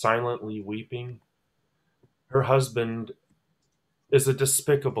antlers, silently weeping. Her husband is a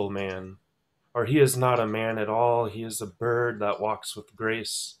despicable man, or he is not a man at all. He is a bird that walks with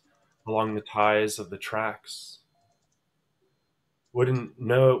grace along the ties of the tracks. Wouldn't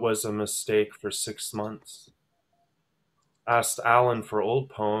know it was a mistake for 6 months. Asked Alan for old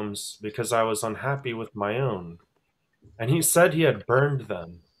poems because I was unhappy with my own, and he said he had burned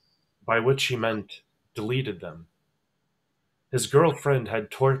them, by which he meant deleted them. His girlfriend had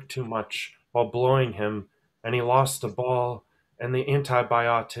torqued too much while blowing him, and he lost a ball, and the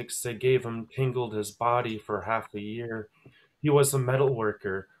antibiotics they gave him tingled his body for half a year. He was a metal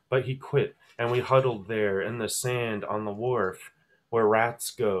worker, but he quit, and we huddled there in the sand on the wharf where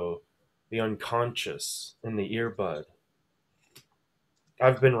rats go, the unconscious in the earbud.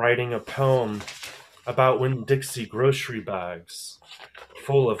 I've been writing a poem about when Dixie grocery bags,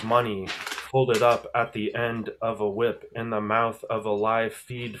 full of money, folded up at the end of a whip in the mouth of a live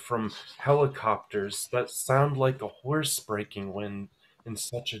feed from helicopters that sound like a horse breaking wind in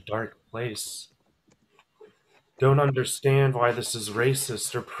such a dark place. Don't understand why this is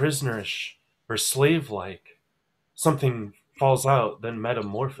racist or prisonerish or slave-like. Something falls out, then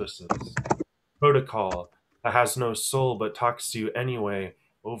metamorphoses. Protocol that has no soul but talks to you anyway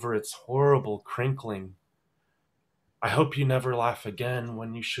over its horrible crinkling. I hope you never laugh again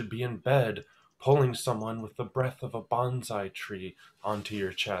when you should be in bed, pulling someone with the breath of a bonsai tree onto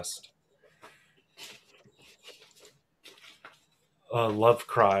your chest. A love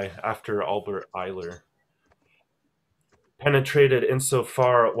cry after Albert Eiler. Penetrated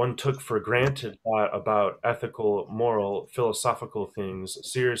insofar one took for granted thought about ethical, moral, philosophical things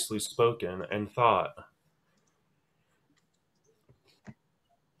seriously spoken and thought.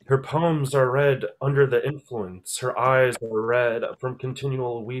 Her poems are read under the influence. Her eyes are red from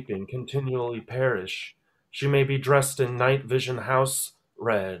continual weeping, continually perish. She may be dressed in night vision house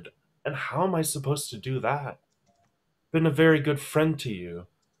red. And how am I supposed to do that? Been a very good friend to you.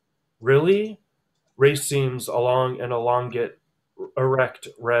 Really? Racemes along and elongate, erect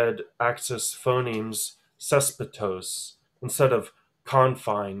red axis phonemes cespitose instead of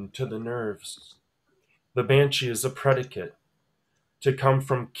confined to the nerves. The banshee is a predicate. To come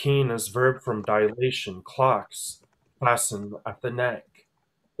from keen as verb from dilation, clocks, fasten at the neck.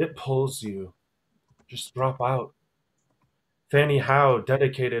 It pulls you. Just drop out. Fanny Howe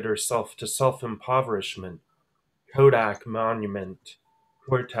dedicated herself to self-impoverishment. Kodak monument.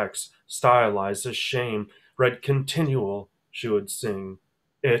 Cortex stylized as shame. Read continual, she would sing.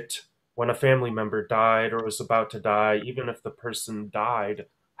 It, when a family member died or was about to die, even if the person died,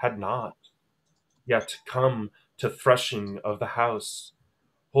 had not. Yet come to threshing of the house.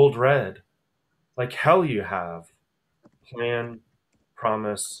 Hold red, like hell you have. Plan,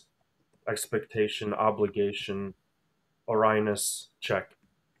 promise, expectation, obligation, Orinus, check.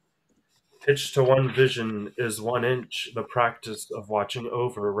 Hitched to one vision is 1 inch, the practice of watching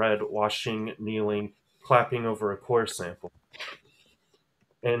over, red, washing, kneeling, clapping over a core sample.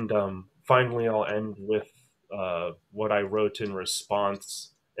 And finally, I'll end with what I wrote in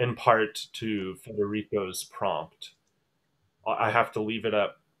response, in part to Federico's prompt. I have to leave it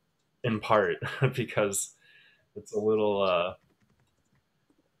up in part because it's a little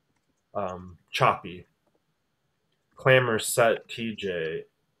choppy. Clamor set TJ.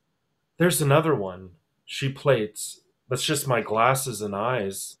 There's another one. She plates. That's just my glasses and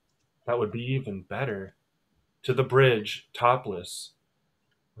eyes. That would be even better. To the bridge, topless.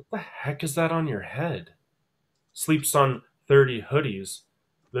 What the heck is that on your head? Sleeps on 30 hoodies.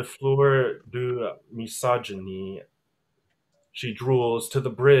 Le fleur de misogynie. She drools to the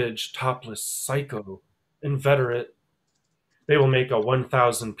bridge, topless, psycho, inveterate. They will make a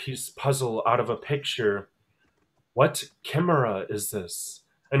 1,000-piece puzzle out of a picture. What chimera is this?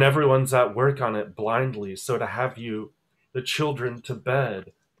 And everyone's at work on it blindly, so to have you, the children to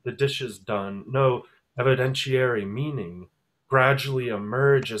bed, the dishes done, no evidentiary meaning, gradually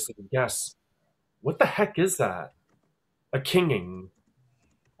emerge as a guess. What the heck is that? A kinging.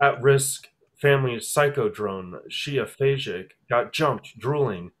 At risk, family psychodrone, she aphasic, got jumped,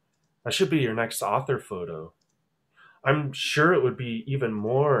 drooling. That should be your next author photo. I'm sure it would be even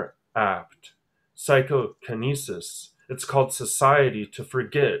more apt. Psychokinesis. It's called Society to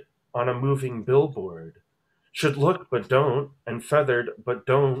Forget on a moving billboard. Should look but don't, and feathered but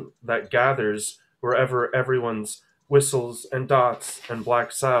don't, that gathers wherever everyone's whistles and dots and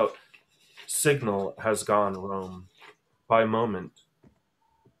blacks out. Signal has gone roam. By moment.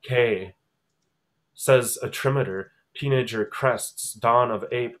 K. Says a trimeter, teenager crests, dawn of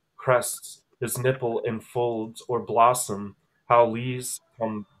ape crests, his nipple enfolds or blossom, how leaves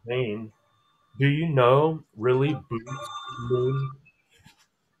come vain. Do you know, really boots moon?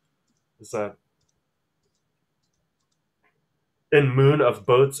 Is that? In moon of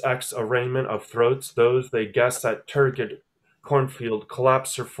boats, X arraignment of throats, those they guess at turgid cornfield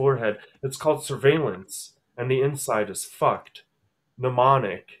collapse her forehead. It's called surveillance, and the inside is fucked.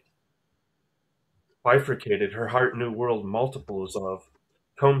 Mnemonic. Bifurcated, her heart new world multiples of.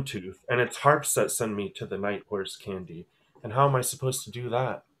 Comb tooth, and it's harps that send me to the night horse candy. And how am I supposed to do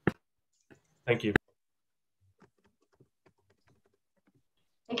that? Thank you.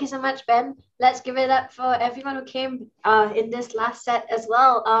 Thank you so much, Ben. Let's give it up for everyone who came in this last set as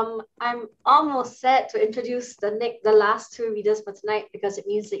well. I'm almost set to introduce the last two readers for tonight because it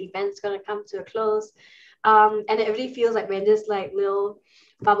means the event's going to come to a close. And it really feels like we're in this like little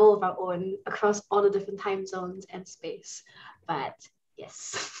bubble of our own across all the different time zones and space. But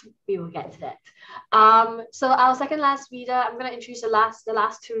yes, we will get to that. So our second last reader, I'm going to introduce the last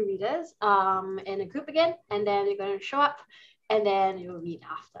two readers in a group again, and then they're going to show up. And then you'll read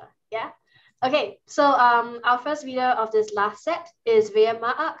after, yeah? Okay, so our first reader of this last set is Rhea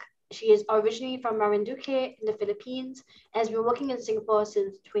Maak. She is originally from Marinduque in the Philippines and has been working in Singapore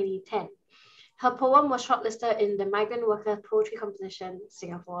since 2010. Her poem was shortlisted in the Migrant Worker Poetry Competition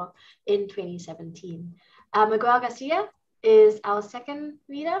Singapore in 2017. Miguel Garcia is our second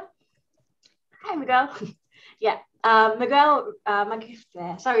reader. Hi, Miguel. Yeah. Miguel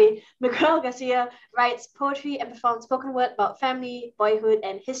Garcia writes poetry and performs spoken word about family, boyhood,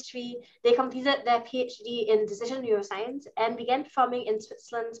 and history. They completed their PhD in decision neuroscience and began performing in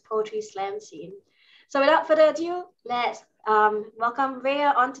Switzerland's poetry slam scene. So without further ado, let's welcome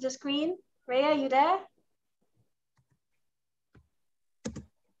Rhea onto the screen. Rhea, you there?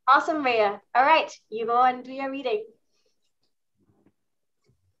 Awesome, Rhea. All right, you go and do your reading.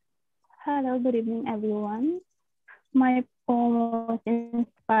 Hello, good evening, everyone. My poem was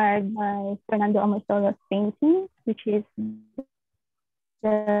inspired by Fernando Amosolo's painting, which is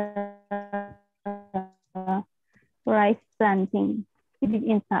the rice planting. It did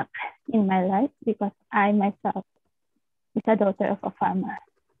impact in my life because I myself is a daughter of a farmer.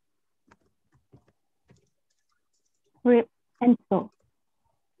 Rip and sow.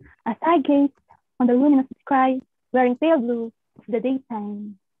 As I gaze on the luminous sky, wearing pale blue of the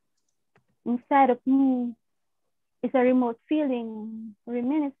daytime, inside of me is a remote feeling,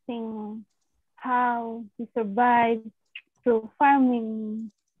 reminiscing how we survived through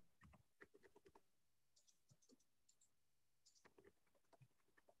farming.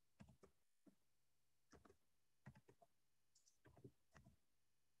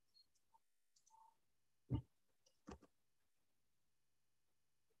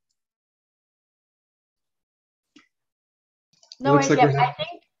 No worries, I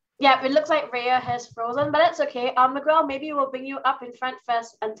think, yeah, it looks like Rhea has frozen, but that's okay. Miguel, maybe we'll bring you up in front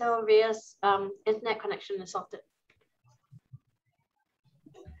first until Rhea's internet connection is sorted.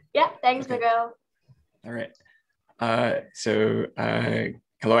 Yeah, thanks, okay. Miguel. All right.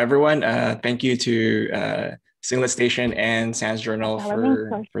 Hello, everyone. Thank you to Singlet Station and Sans Journal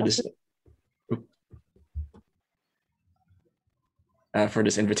for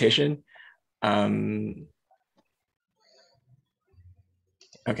this invitation.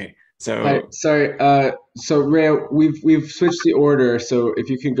 Okay, so sorry. So Rhea, we've switched the order. So if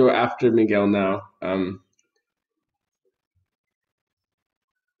you can go after Miguel now.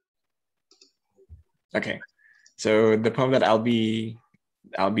 Okay, so the poem that I'll be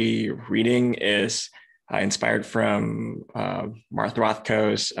reading is inspired from Martha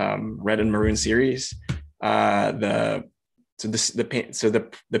Rothko's Red and Maroon series. The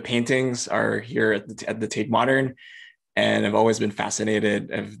paintings are here at the Tate Modern. And I've always been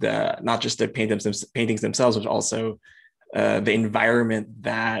fascinated of not just the paintings themselves, but also the environment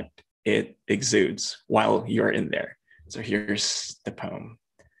that it exudes while you're in there. So here's the poem.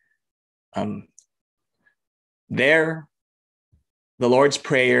 There, the Lord's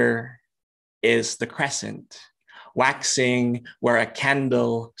Prayer is the crescent, waxing where a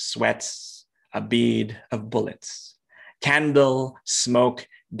candle sweats a bead of bullets. Candle smoke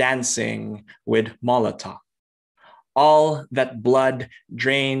dancing with Molotov. All that blood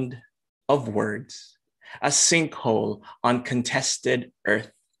drained of words, a sinkhole on contested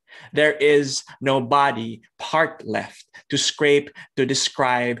earth. There is no body part left to scrape to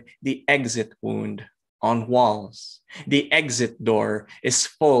describe the exit wound on walls. The exit door is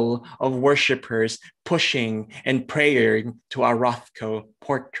full of worshipers pushing and praying to a Rothko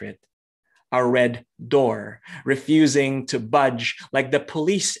portrait. A red door, refusing to budge like the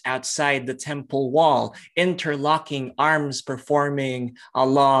police outside the temple wall, interlocking arms performing a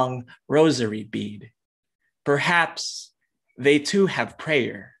long rosary bead. Perhaps they too have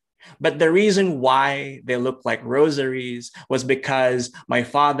prayer, But the reason why they look like rosaries was because my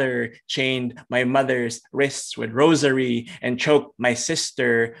father chained my mother's wrists with rosary and choked my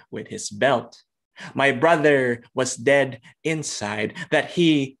sister with his belt. My brother was dead inside, that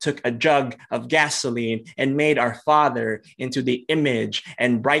he took a jug of gasoline and made our father into the image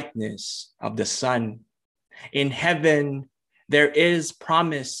and brightness of the sun. In heaven, there is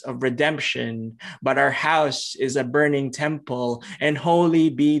promise of redemption, but our house is a burning temple, and holy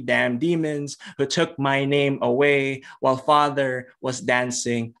be damned demons who took my name away while Father was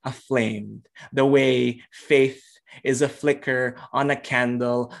dancing aflame. The way faith is a flicker on a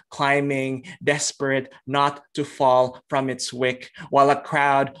candle, climbing, desperate not to fall from its wick, while a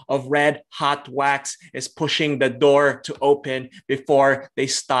crowd of red hot wax is pushing the door to open before they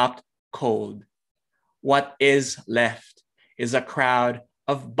stopped cold. What is left is a crowd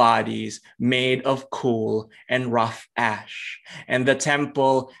of bodies made of cool and rough ash, and the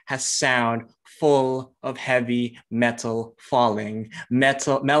temple has sound full of heavy metal falling,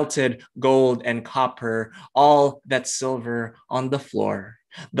 metal, melted gold and copper, all that silver on the floor.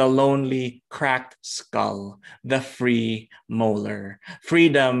 The lonely cracked skull, the free molar.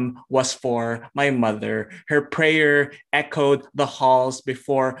 Freedom was for my mother. Her prayer echoed the halls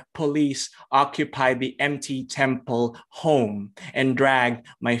before police occupied the empty temple home and dragged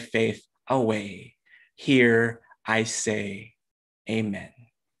my faith away. Here I say, Amen.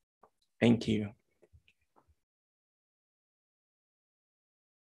 Thank you.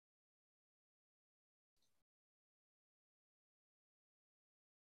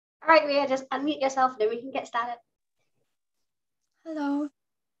 All right, Rhea, just unmute yourself, then we can get started. Hello.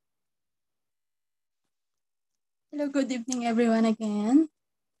 Hello, good evening, everyone again.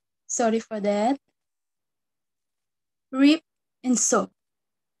 Sorry for that. Rip and soap.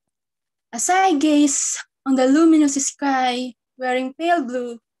 As I gaze on the luminous sky, wearing pale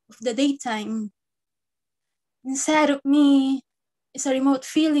blue of the daytime, inside of me is a remote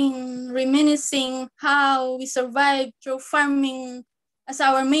feeling, reminiscing how we survived through farming as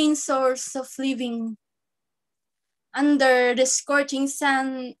our main source of living. Under the scorching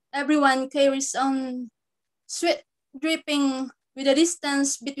sun, everyone carries on, sweat dripping with the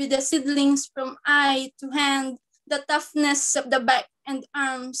distance between the seedlings from eye to hand, the toughness of the back and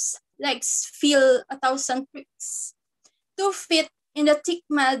arms, legs feel 1,000 pricks. 2 feet in the thick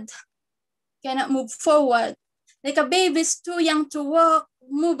mud, cannot move forward. Like a baby's too young to walk,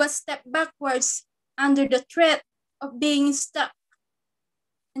 move a step backwards under the threat of being stuck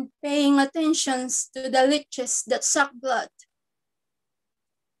and paying attention to the leeches that suck blood.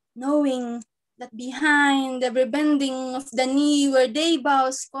 Knowing that behind every bending of the knee where they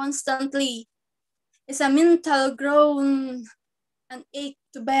bows constantly is a mental groan, an ache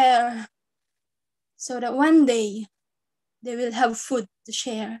to bear, so that one day they will have food to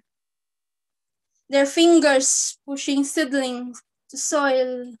share. Their fingers pushing seedlings to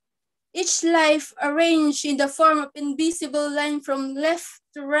soil, each life arranged in the form of invisible line from left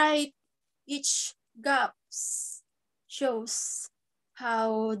to right. Each gaps shows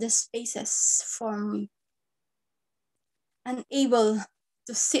how the spaces form. Unable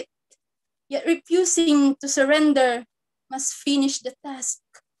to sit, yet refusing to surrender, must finish the task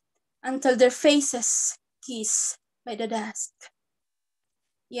until their faces kissed by the dusk.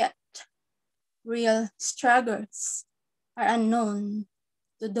 Yet, real struggles are unknown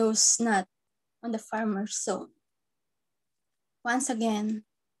to those not on the farmer's zone. Once again,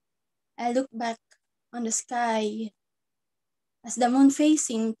 I look back on the sky. As the moon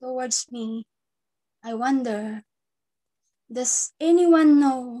facing towards me, I wonder, does anyone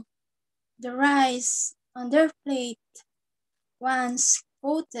know the rice on their plate once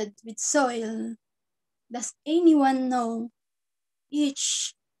coated with soil? Does anyone know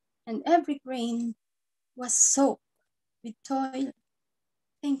each and every grain was soaked with toil?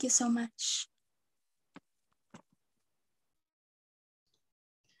 Thank you so much.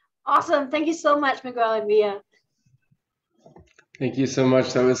 Awesome. Thank you so much, Miguel and Rhea. Thank you so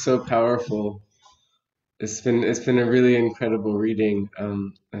much. That was so powerful. It's been a really incredible reading,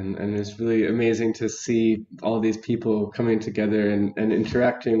 and it's really amazing to see all these people coming together and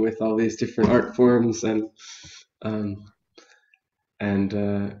interacting with all these different art forms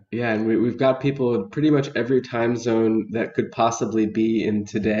yeah, and we've got people pretty much every time zone that could possibly be in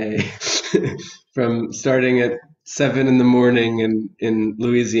today, from starting at 7 in the morning in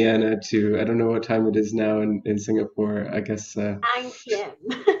Louisiana to I don't know what time it is now in Singapore. I guess 9 p.m.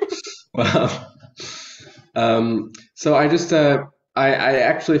 Wow. So I just I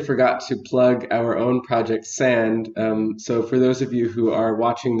actually forgot to plug our own project Sand. So for those of you who are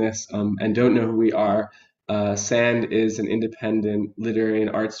watching this and don't know who we are, Sand is an independent literary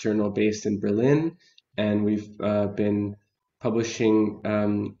and arts journal based in Berlin, and we've been publishing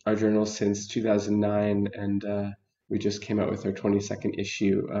our journal since 2009, and we just came out with our 22nd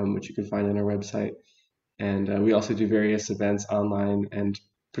issue, which you can find on our website. And we also do various events online and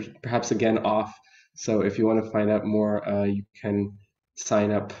perhaps again off. So if you want to find out more, you can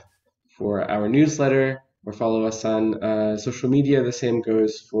sign up for our newsletter or follow us on social media. The same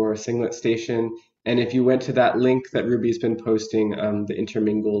goes for Singlet Station. And if you went to that link that Ruby's been posting, the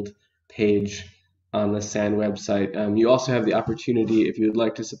Intermingled page on the SAND website, you also have the opportunity, if you would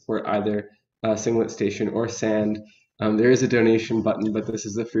like to support either Singlet Station or SAND, there is a donation button, but this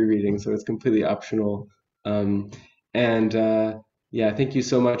is a free reading, so it's completely optional. Yeah, thank you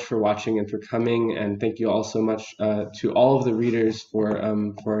so much for watching and for coming, and thank you all so much to all of the readers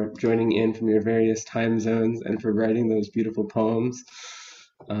for joining in from your various time zones and for writing those beautiful poems.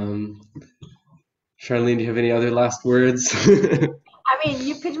 Charlene, do you have any other last words? I mean,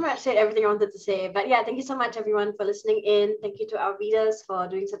 you pretty much said everything I wanted to say, but yeah, thank you so much everyone for listening in. Thank you to our readers for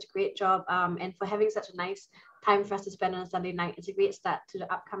doing such a great job, and for having such a nice time for us to spend on a Sunday night. It's a great start to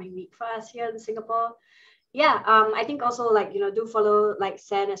the upcoming week for us here in Singapore. Yeah, I think also, like, do follow like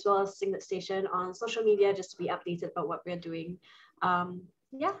SAN as well as Singlet Station on social media just to be updated about what we're doing.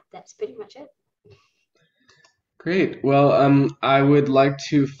 Yeah, that's pretty much it. Great. Well, I would like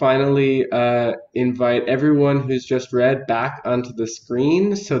to finally invite everyone who's just read back onto the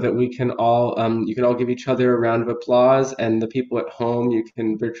screen so that we can all, you can all give each other a round of applause, and the people at home, you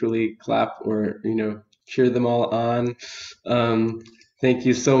can virtually clap or, cheer them all on. Thank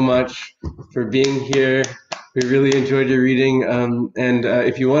you so much for being here. We really enjoyed your reading. And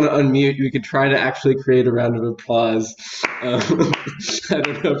if you want to unmute, we could try to actually create a round of applause. I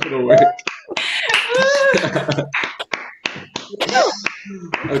don't know if it'll work.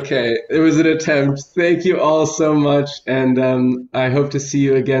 Okay, it was an attempt. Thank you all so much, and I hope to see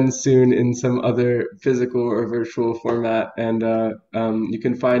you again soon in some other physical or virtual format. And you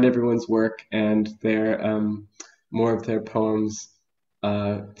can find everyone's work and their more of their poems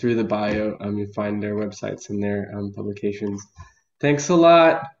through the bio. You find their websites and their publications. Thanks a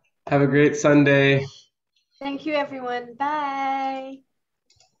lot. Have a great Sunday. Thank you, everyone. Bye.